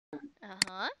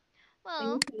Uh-huh.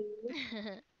 Well, Thank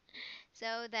you.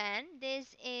 so then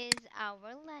this is our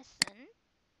lesson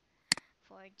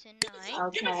for tonight.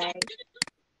 Okay.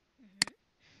 Mhm.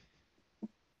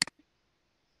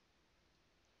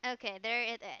 Okay, there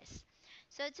it is.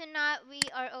 So tonight we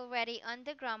are already on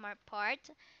the grammar part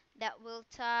that will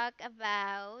talk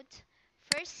about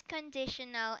first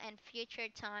conditional and future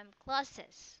time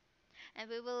clauses. And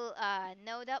we will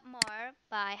know that more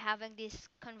by having this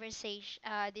conversation,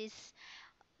 these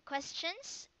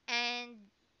questions, and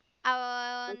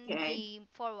on Okay. the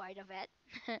forward of it.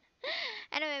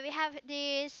 Anyway, we have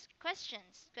these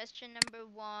questions. Question number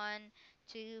 1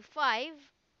 to 5.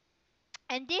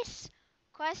 And this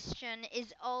question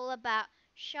is all about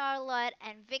Charlotte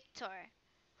and Victor,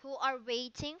 who are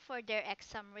waiting for their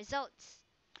exam results.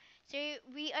 So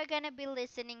we are gonna be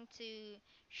listening to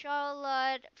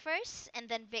Charlotte first and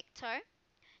then Victor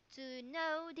to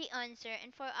know the answer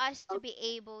and for us to be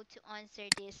able to answer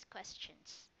these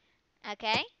questions.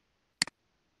 Okay?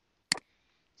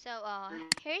 So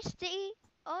here's the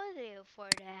audio for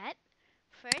that.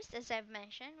 First, as I've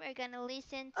mentioned, we're gonna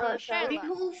listen to Sorry, Charlotte.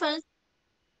 who first?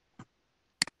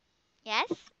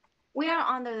 Yes? We are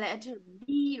on the letter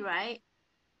B, right?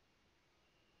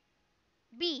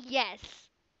 B, yes.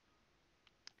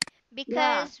 Yeah.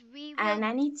 Because we will And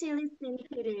I need to listen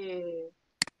to the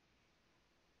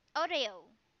audio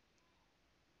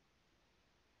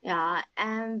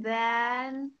and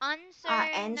then answer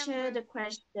answer number. the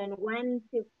question 1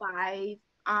 to 5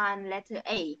 on letter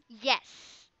A.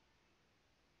 Yes.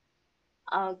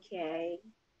 Okay.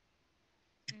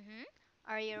 Mm-hmm.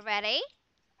 Are you ready?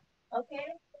 Okay.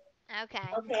 Okay.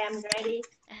 Okay, I'm ready.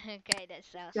 Okay, that's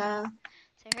awesome. Go.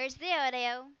 So here's the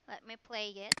audio. Let me play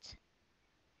it.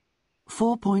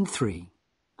 4.3.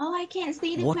 Oh, I can't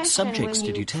see the What question when subjects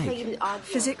did you you play take? the audio.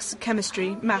 Physics, chemistry,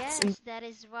 Oh, maths, and yes, that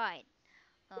is right.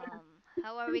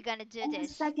 How are we gonna do Oh,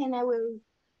 this? second, I will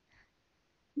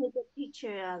take a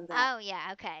picture of that Oh, yeah,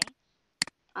 okay.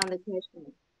 on the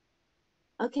question.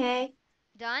 Okay,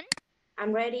 Done?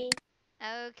 I'm ready.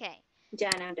 Okay.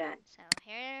 Done, I'm done. So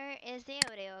here is the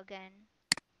audio again.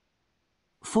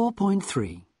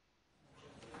 4.3.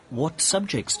 What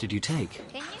subjects did you take? Can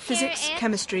you hear physics, it?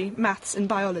 chemistry, maths, and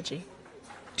biology.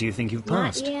 Do you think you've Not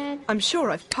passed? yet. I'm sure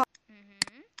I've passed.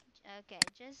 Mm-hmm. Okay,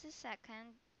 just a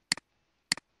second.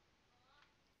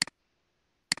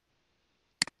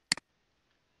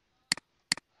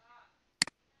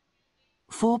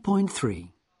 4.3.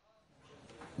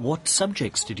 What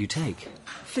subjects did you take?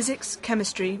 Physics,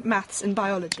 chemistry, maths, and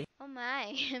biology. Oh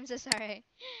my, I'm so sorry.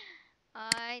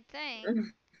 I think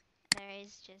there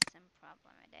is just some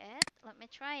problem with it. Let me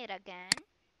try it again.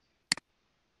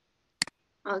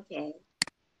 Okay.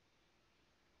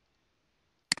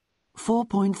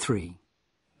 4.3.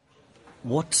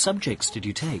 What subjects did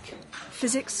you take?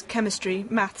 Physics, chemistry,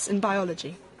 maths, and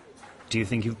biology. Do you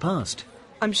think you've passed?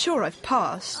 I'm sure I've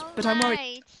passed, Oh but I'm worried.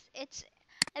 my, it's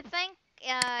I think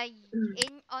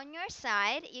in on your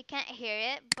side you can't hear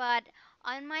it, but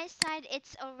on my side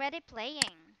it's already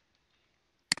playing.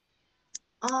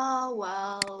 Oh,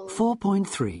 well.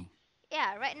 4.3.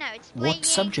 Yeah, right now it's What playing,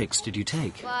 subjects did you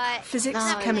take? but it's Physics, No, not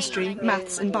it's playing chemistry, not again. getting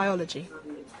maths, my and biology.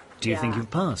 Do you think yeah.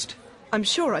 you've passed? I'm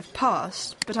sure I've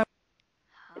passed, but I'm.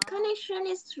 The How? connection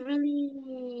is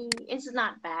really, it's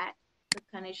not bad. The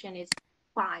connection is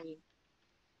fine.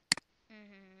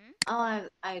 Mm-hmm. Oh,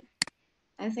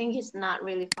 I think it's not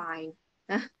really fine.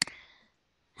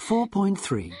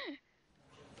 4.3.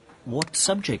 What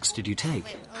subjects did you take?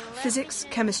 Wait, let me Physics,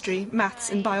 just chemistry, maths,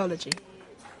 and try biology. to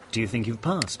Do you think you've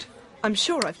passed? I'm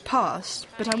sure I've passed,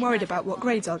 but try I'm worried another about what one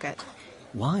grades I'll get.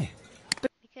 Why?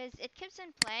 because it keeps on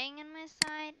playing on my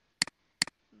side,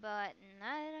 but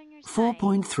not on your side.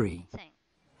 4.3. I think.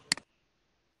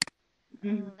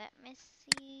 Mhm. Let me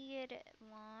see it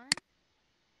one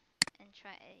and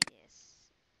try this.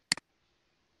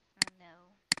 Oh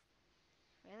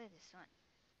no, really this one.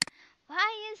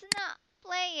 Why is not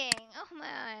playing? Oh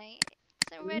my,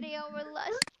 it's already our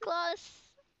last class.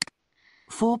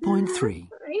 4.3.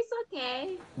 It's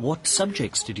okay. What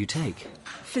subjects did you take?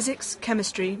 Physics,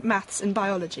 chemistry, maths, and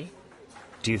biology.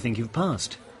 Do you think you've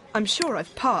passed? I'm sure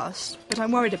I've passed, but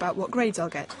I'm worried about what grades I'll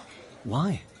get.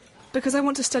 Why? Because I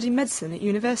want to study medicine at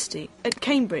university, at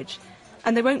Cambridge,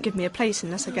 and they won't give me a place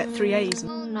unless I get 3 A's.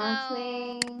 Oh no,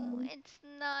 Nothing. it's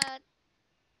not.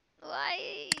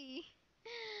 Why?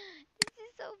 This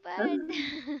is so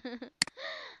bad.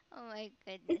 Oh my It's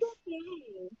goodness.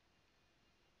 okay.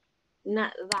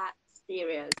 Not that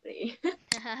seriously.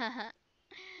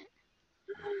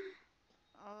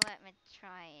 Let me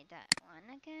try that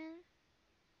one again.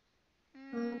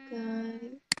 Mm,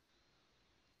 Okay.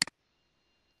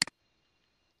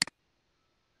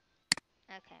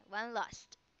 Okay, one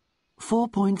lost.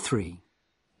 4.3.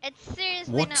 It's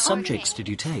seriously What not subjects working. did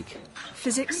you take?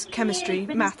 Physics, I chemistry, can't,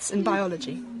 but it's maths and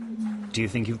biology. Do you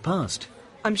think you've passed?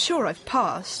 I'm sure I've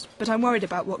passed, but I'm worried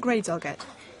about what grades I'll get.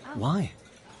 Oh. Why?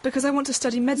 Because I want to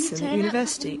study Can you medicine at turn up the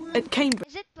university volume? at Cambridge.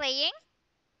 Is it playing?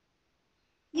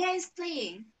 Yeah, it's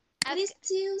playing. But Okay. it's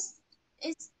still,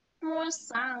 it's more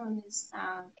sound.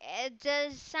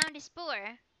 The sound is poor.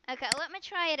 Okay, let me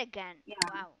try it again. Yeah.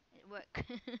 Wow, it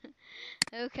worked.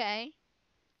 Okay.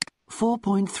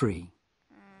 4.3.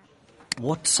 Mm.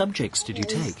 What subjects did you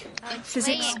Yes. take? Oh, it's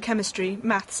Physics, playing. chemistry,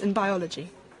 maths and biology.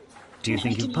 Do you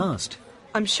think you've passed?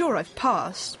 I'm sure I've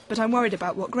passed, but I'm worried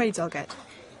about what grades I'll get.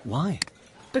 Why?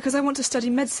 Because I want to study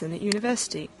medicine at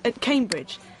university at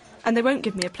Cambridge, and they won't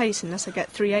give me a place unless I get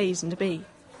 3 A's and a B.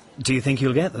 Do you think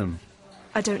you'll get them?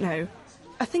 I don't know.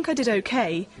 I think I did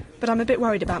okay, but I'm a bit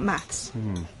worried about maths.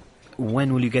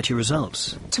 When will you get your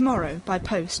results? Tomorrow, by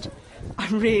post.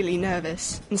 I'm really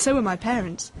nervous, and so are my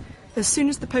parents. As soon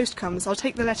as the post comes, I'll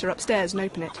take the letter upstairs and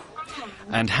open it.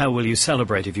 And how will you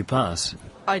celebrate if you pass?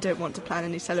 I don't want to plan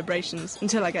any celebrations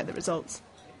until I get the results.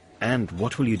 And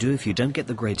what will you do if you don't get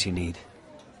the grades you need?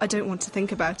 I don't want to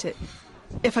think about it.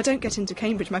 If I don't get into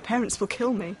Cambridge, my parents will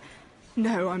kill me.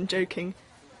 No, I'm joking.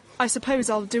 I suppose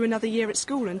I'll do another year at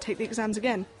school and take the exams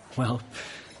again. Well,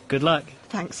 good luck.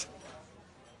 Thanks.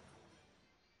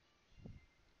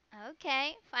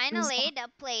 Okay, finally that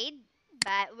played.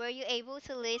 But were you able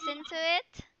to listen to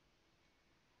it?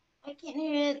 I can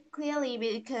hear it clearly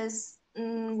because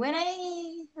when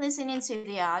I listening to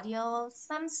the audio,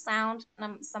 some sound,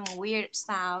 some weird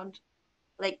sound,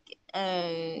 like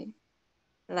uh,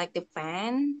 like the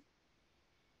fan.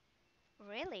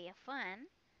 Really fun.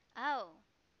 Oh.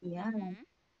 Yeah. Mhm.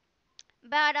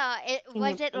 But Can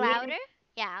was you it hear it? louder?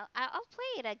 Yeah, I'll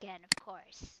play it again, of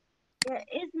course. Yeah,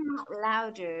 it's not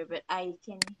louder, but I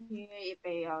can hear if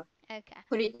I Okay.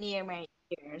 put it near my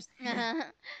ears.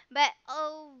 But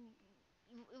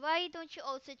why don't you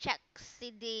also check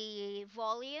the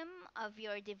volume of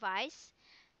your device?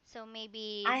 So I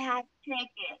maybe have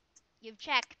checked it. you've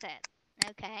checked it.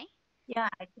 Okay. Yeah,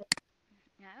 I checked.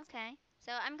 Okay.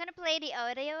 So I'm gonna play the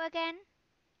audio again.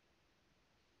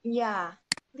 Yeah,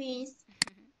 please.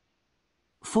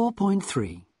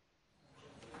 4.3.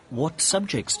 What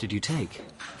subjects did you take?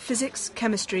 Physics,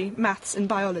 chemistry, maths and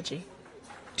biology.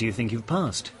 Do you think you've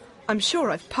passed? I'm sure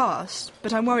I've passed,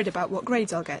 but I'm worried about what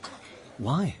grades I'll get.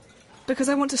 Why? Because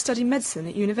I want to study medicine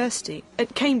at university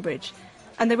at Cambridge,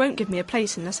 and they won't give me a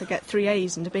place unless I get 3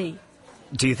 A's and a B.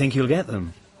 Do you think you'll get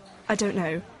them? I don't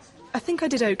know. I think I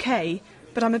did okay,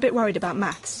 but I'm a bit worried about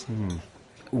maths.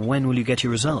 When will you get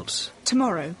your results?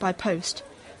 Tomorrow, by post.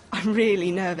 I'm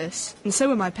really nervous, and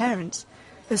so are my parents.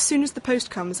 As soon as the post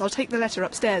comes, I'll take the letter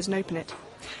upstairs and open it.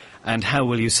 And how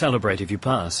will you celebrate if you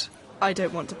pass? I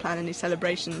don't want to plan any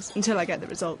celebrations until I get the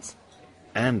results.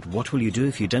 And what will you do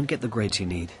if you don't get the grades you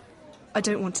need? I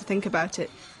don't want to think about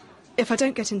it. If I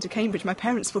don't get into Cambridge, my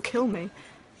parents will kill me.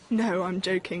 No, I'm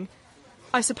joking.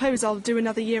 I suppose I'll do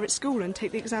another year at school and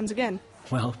take the exams again.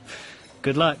 Well,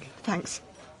 good luck. Thanks.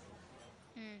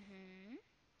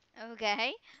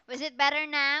 Okay. Was it better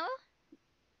now?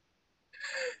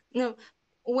 No,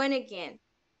 one again,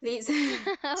 please. Okay.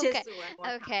 Just one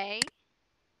more. Okay.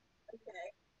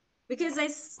 Because I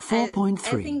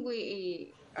 4.3. think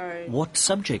we are What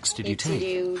subjects did you need to take?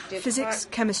 do the Physics,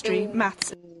 part, chemistry, the-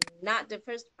 maths. not the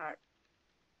first part.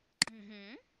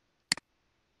 Mhm.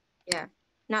 Yeah,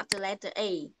 not the letter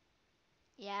A.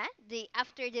 Yeah, the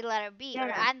after the letter B or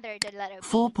Yeah. under the letter B.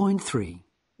 4.3.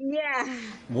 Yeah.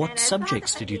 What And I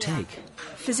subjects thought did you that, yeah. take?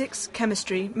 Physics,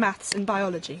 chemistry, maths and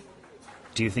biology.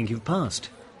 Do you think you've passed?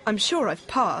 I'm sure I've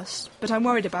passed, but I'm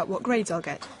worried about what grades I'll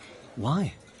get.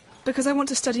 Why? Because I want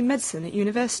to study medicine at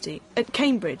university at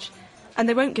Cambridge, and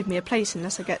they won't give me a place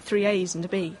unless I get 3 A's and a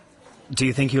B. Do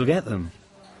you think you'll get them?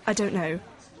 I don't know.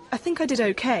 I think I did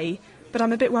okay, but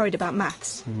I'm a bit worried about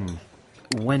maths.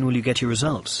 When will you get your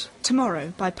results?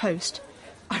 Tomorrow, by post.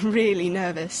 I'm really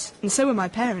nervous, and so are my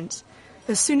parents.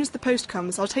 As soon as the post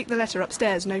comes, I'll take the letter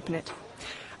upstairs and open it.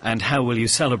 And how will you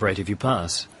celebrate if you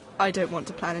pass? I don't want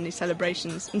to plan any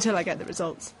celebrations until I get the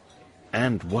results.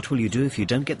 And what will you do if you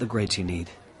don't get the grades you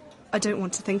need? I don't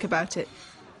want to think about it.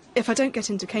 If I don't get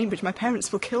into Cambridge, my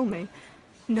parents will kill me.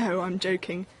 No, I'm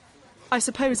joking. I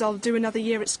suppose I'll do another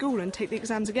year at school and take the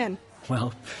exams again.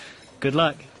 Well, good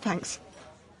luck. Thanks.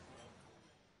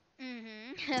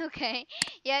 Okay.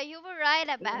 Yeah, you were right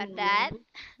about that.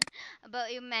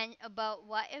 About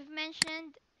what you've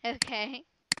mentioned. Okay.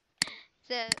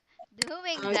 So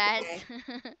doing that.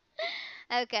 Okay.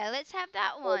 Okay, let's have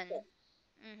that one.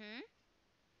 Mhm.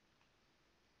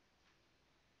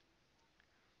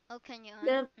 Opinion.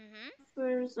 The Mm-hmm.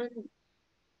 first one,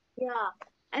 yeah.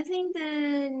 I think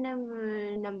the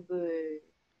number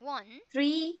One,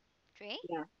 three. three.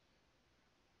 Yeah.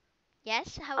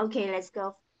 Yes. How? Okay, let's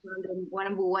go from the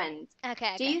number one.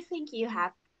 Okay. Do Okay. you think you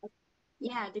have?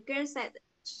 Yeah, the girl said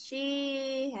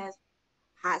she has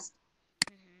passed.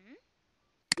 Mm-hmm.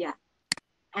 Yeah,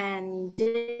 and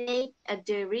the date,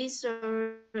 the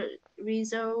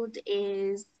result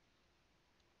is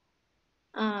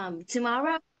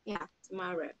tomorrow. Yeah,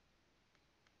 tomorrow.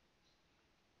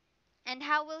 And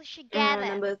how will she get And it?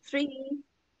 number three.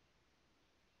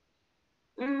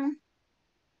 Mm,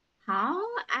 how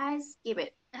I skip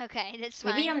it? Okay, that's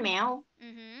Maybe fine. on mail.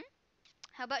 Mm-hmm.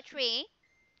 How about three?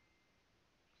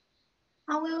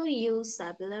 How will you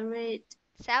celebrate?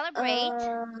 Celebrate.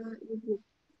 Uh,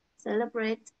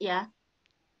 celebrate. Yeah,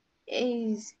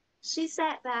 is she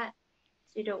said that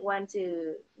she don't want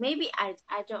to. Maybe I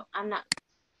don't. I'm not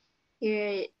hear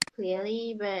it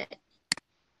clearly, but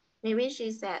maybe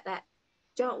she said that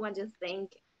don't want to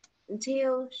think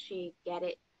until she get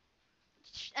it.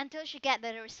 Until she get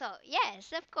the result.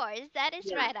 Yes, of course. That is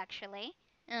Yeah, right, actually.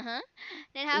 Uh-huh.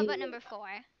 Then how about yeah. number four?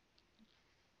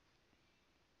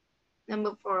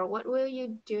 Number four, what will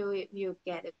you do if you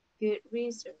get a good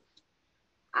result?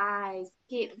 I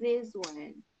skip this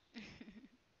one.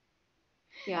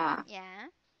 Yeah. Yeah.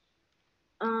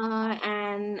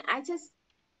 And I just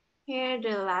hear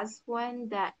the last one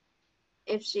that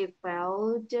if she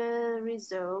failed the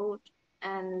result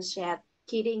and she had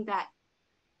kidding that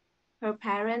her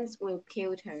parents will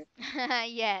kill her.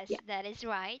 Yes, Yeah. that is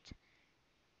right.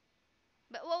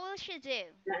 But what will she do?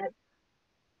 That,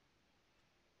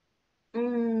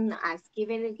 I skip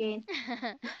it again.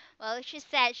 Well, she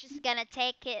said she's gonna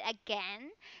take it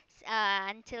again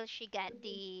until she get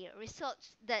the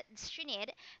results that she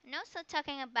need. And also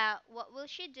talking about what will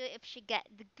she do if she get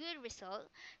the good result,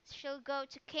 she'll go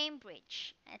to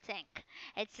Cambridge. I think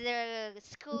it's the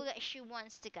school that she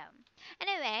wants to go.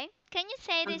 Anyway, can you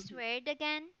say this Um, word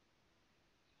again?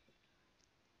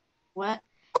 what?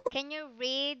 Can you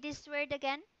read this word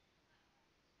again?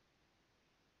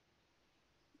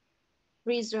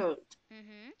 Result.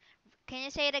 Mm-hmm. Can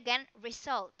you say it again?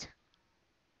 Result.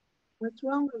 What's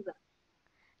wrong with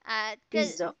that?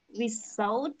 Cause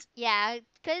Result? yeah,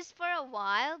 cause for a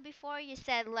while before you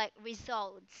said like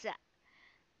results,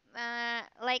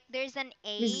 like there's an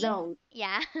A, Result.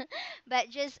 yeah, but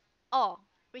just oh,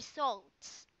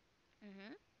 results.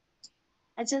 Mm-hmm.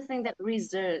 I just think that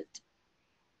result.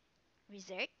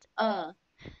 Result. Uh,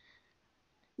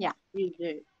 yeah,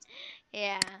 result.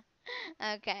 Yeah.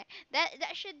 Okay. That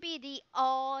should be the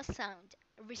O sound.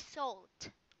 Result. Mm-hmm.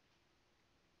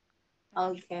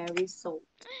 Okay, result.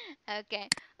 Okay.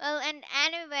 Well, and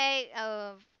anyway,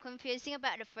 confusing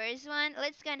about the first one.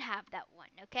 Let's go and have that one.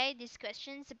 Okay. This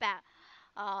question's about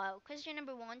question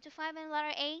number one to five in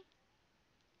letter A.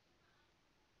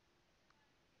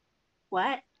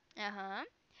 What? Uh huh.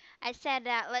 I said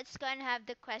that let's go and have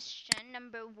the question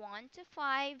number one to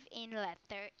five in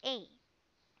letter A.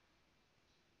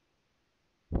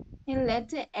 In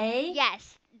letter A?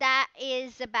 Yes, that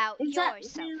is about Is that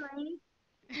yourself. really?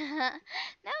 No,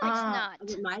 it's not.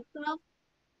 About myself?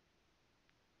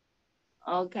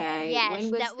 Okay. Yes,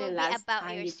 When was that the will be last about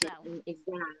time you did yourself. an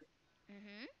exam?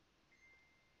 Hmm.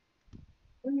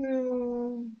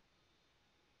 Mm,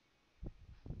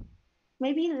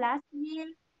 maybe last year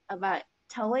about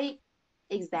TOEIC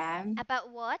exam About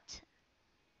what?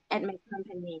 at my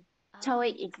company. Oh.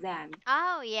 TOEIC exam.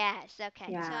 Oh, yes. Okay.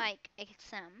 So Yeah. like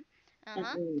exam. And,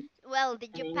 Uh-huh. Well, did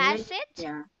and you English. pass it?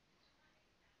 Yeah.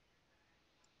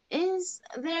 Is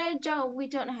there a job we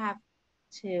don't have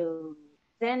to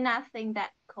there's nothing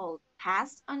that called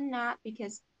pass or not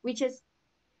because we just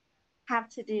have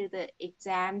to do the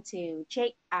exam to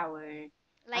check our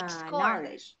Like score.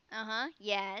 knowledge. Uh-huh.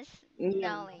 Yes. Yeah.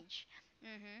 Knowledge.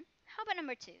 Mm-hmm. How about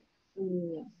number two?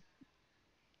 Yeah.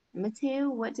 Number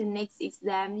two, what the next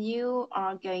exam you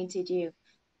are going to do?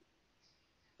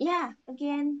 Yeah,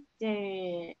 again,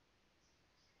 the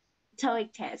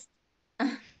TOEIC test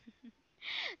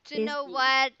To this know year.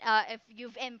 what if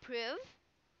you've improved.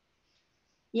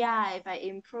 Yeah, if I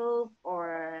improve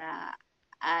or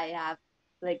I have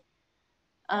like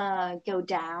go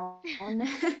down.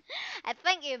 I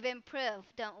think you've improved,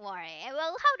 don't worry.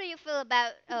 Well, how do you feel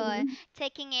about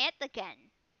taking it again?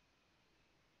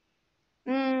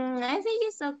 I think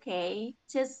it's okay.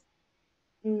 Just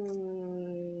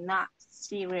not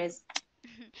serious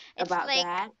It's about like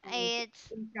that and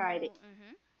it's enjoyed it.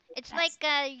 mm-hmm. It's like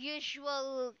Yes. a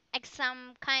usual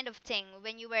exam kind of thing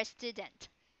when you were a student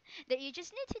that you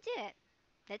just need to do it.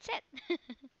 That's it.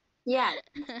 Yeah,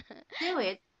 do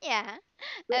it. Yeah.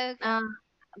 But Okay.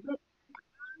 but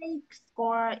my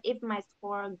score, if my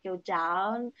score go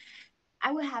down,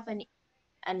 I will have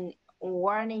an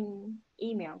warning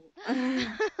email.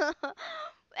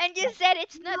 And you Like, said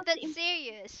it's not not that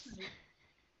serious. important.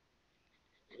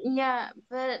 Yeah,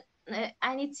 but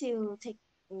I need to take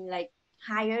like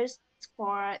higher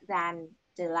score than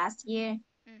the last year.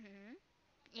 Mhm.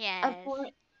 Of Yes.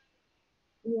 course,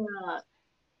 yeah,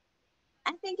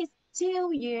 I think it's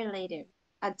 2 year later.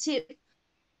 Two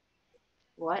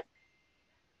what?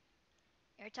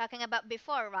 You're talking about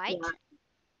before, Yeah, right?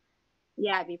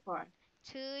 yeah, before.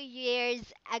 2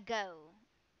 years ago.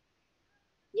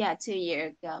 Yeah, 2 year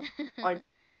ago. Or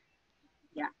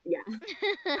yeah, yeah.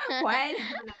 Why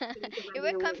when I think You about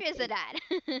were it, weird confused with thing. that.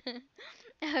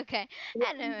 Okay.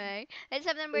 Yeah, Anyway, let's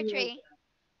have number 2 years three. ago.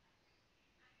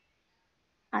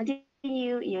 How do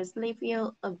you usually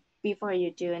feel before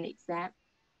you do an exam?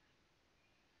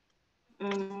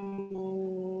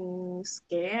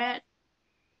 Scared,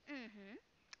 Mhm.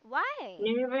 Why?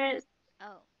 nervous.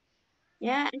 Oh,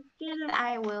 Yeah, I'm scared that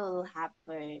I will have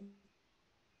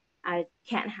I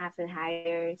can't have a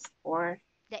higher score.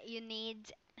 that you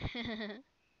need.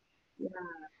 Yeah,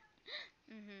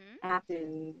 Mhm. I have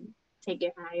to take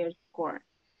a higher score.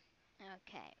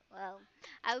 Okay. Well,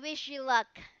 I wish you luck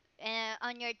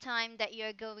on your time that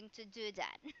you're going to do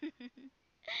that.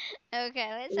 Okay,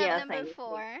 let's have Yeah, number thanks.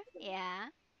 four. Yeah.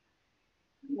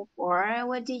 Before,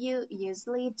 what do you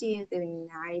usually do the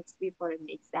nights before an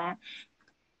exam?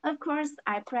 Of course,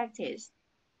 I practice.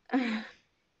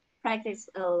 Practice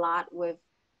a lot with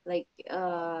like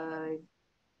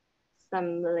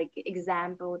some like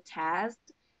example test.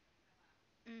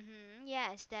 Mm-hmm.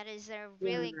 Yes, that is a Yeah,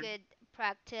 really good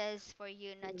practice for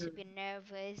you not yeah, to be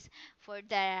nervous for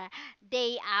the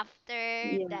day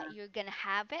after yeah, that you're gonna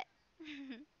have it.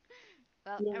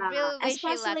 Well, I yeah. really wish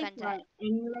you luck Especially on for that.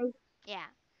 English. Yeah.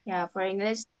 Yeah, for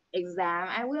English exam,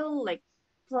 I will like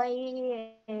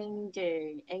playing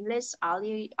the English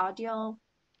audio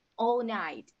all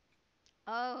night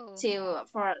Oh. to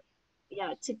for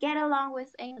yeah to get along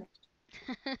with English.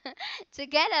 To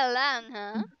get along,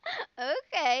 huh?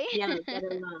 Okay. Yeah, get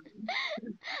along.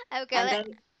 Okay, And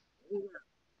then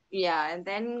yeah, and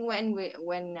then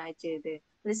when I do the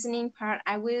listening part,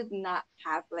 I will not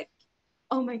have like,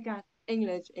 oh my God,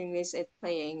 English is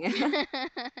playing.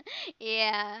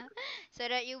 yeah. So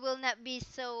that you will not be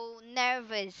so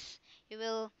nervous. You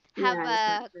will have Yeah, it's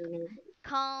not a funny.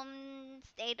 calm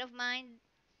state of mind.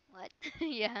 What?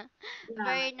 Yeah. Yeah,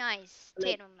 Very nice like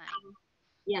state of mind.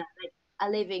 yeah, like a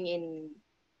living in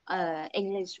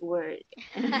English word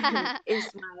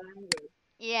is my language.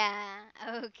 Yeah.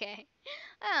 Okay.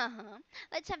 Uh-huh.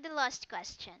 Let's have the last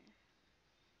question.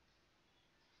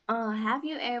 Have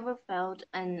you ever felt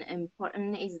an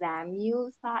important exam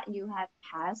you thought you had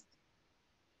passed?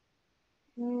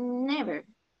 Never.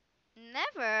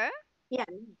 Never? Yeah,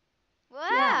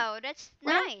 yeah. Wow, that's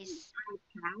When I think nice. I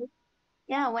passed,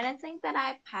 yeah, when I think that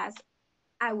I passed,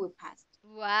 I will pass.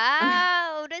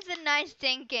 Wow, that's a nice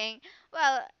thinking.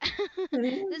 Well,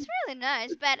 that's really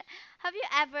nice. But have you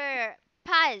ever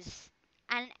passed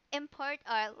an import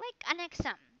or like an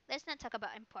exam? Let's not talk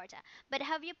about importer. But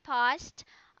have you passed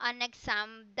an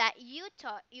exam that you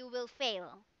thought you will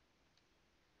fail?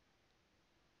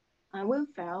 I will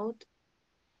fail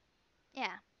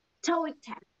Yeah. TOEIC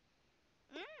test.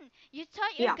 You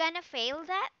thought you're Yeah, gonna fail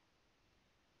that?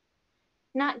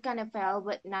 not gonna fail,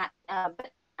 but not.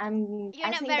 But You're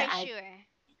I not think very that I. sure.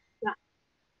 Yeah,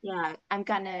 yeah, I'm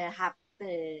gonna have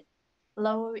the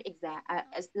low exam, a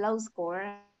low score.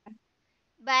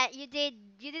 But you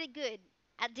did good.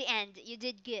 At the end, you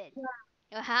did good. Yeah,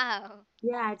 Wow.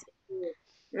 yeah, I did.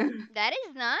 That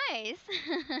is nice.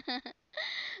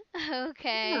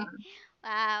 Okay. Yeah,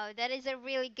 Wow, that is a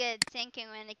really good thinking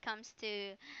when it comes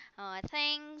to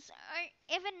things,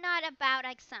 or even not about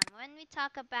exam. When we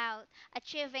talk about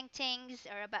achieving things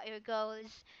or about your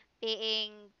goals,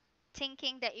 being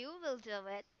thinking that you will do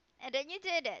it, and then you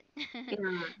did it.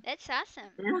 yeah, That's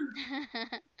awesome. yeah,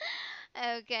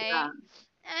 Okay. yeah.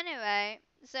 Anyway,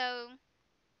 so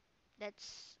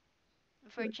that's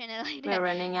unfortunately We're the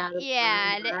running out of time,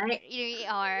 yeah, right? we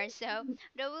are. So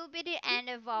that will be the end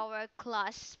of our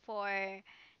class for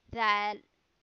that